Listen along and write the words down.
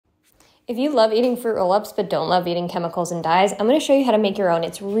If you love eating fruit roll-ups but don't love eating chemicals and dyes, I'm going to show you how to make your own.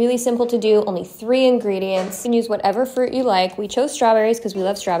 It's really simple to do, only 3 ingredients. You can use whatever fruit you like. We chose strawberries because we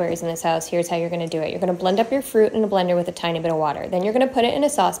love strawberries in this house. Here's how you're going to do it. You're going to blend up your fruit in a blender with a tiny bit of water. Then you're going to put it in a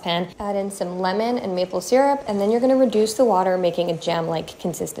saucepan, add in some lemon and maple syrup, and then you're going to reduce the water, making a jam-like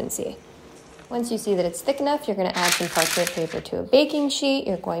consistency. Once you see that it's thick enough, you're going to add some parchment paper to a baking sheet.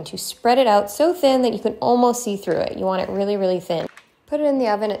 You're going to spread it out so thin that you can almost see through it. You want it really, really thin. Put it in the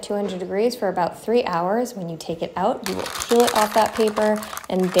oven at 200 degrees for about 3 hours. When you take it out, you will peel it off that paper,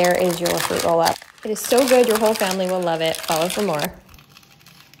 and there is your fruit roll-up. It is so good, your whole family will love it. Follow for more.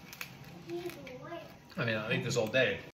 I mean, I'll eat this all day.